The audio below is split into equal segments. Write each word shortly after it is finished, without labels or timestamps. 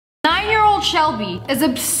Shelby is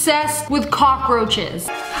obsessed with cockroaches.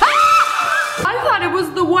 I thought it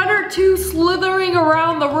was the 1 or 2 slithering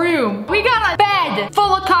around the room. We got a bed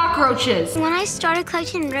full of cockroaches. When I started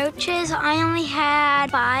collecting roaches, I only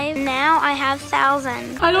had 5. Now I have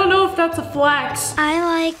 1,000. I don't know if that's a flex. I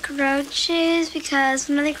like roaches because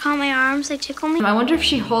when they call my arms, they tickle me. I wonder if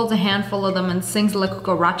she holds a handful of them and sings La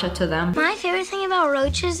Cucaracha to them. My favorite thing about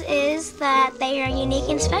roaches is that they are unique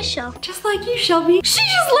and special. Just like you, Shelby. She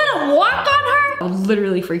just let him walk on her? I'll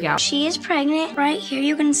literally freak out. She is pregnant. Right here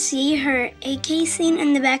you can see her egg casing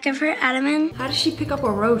in the back of her abdomen. How does she pick up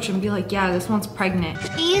a roach and be like, yeah, this one's pregnant?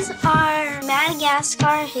 These are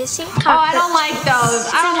Madagascar hissing cockroaches. Oh, I don't like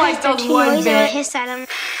those. I don't like those one bit. Hiss at them.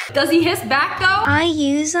 Does he hiss back though? I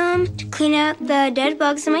use them to clean up the dead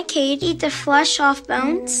bugs in my cage, eat the flesh off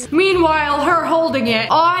bones. Meanwhile, her holding it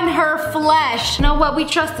on her flesh. You know what? We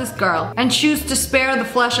trust this girl and choose to spare the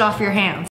flesh off your hands.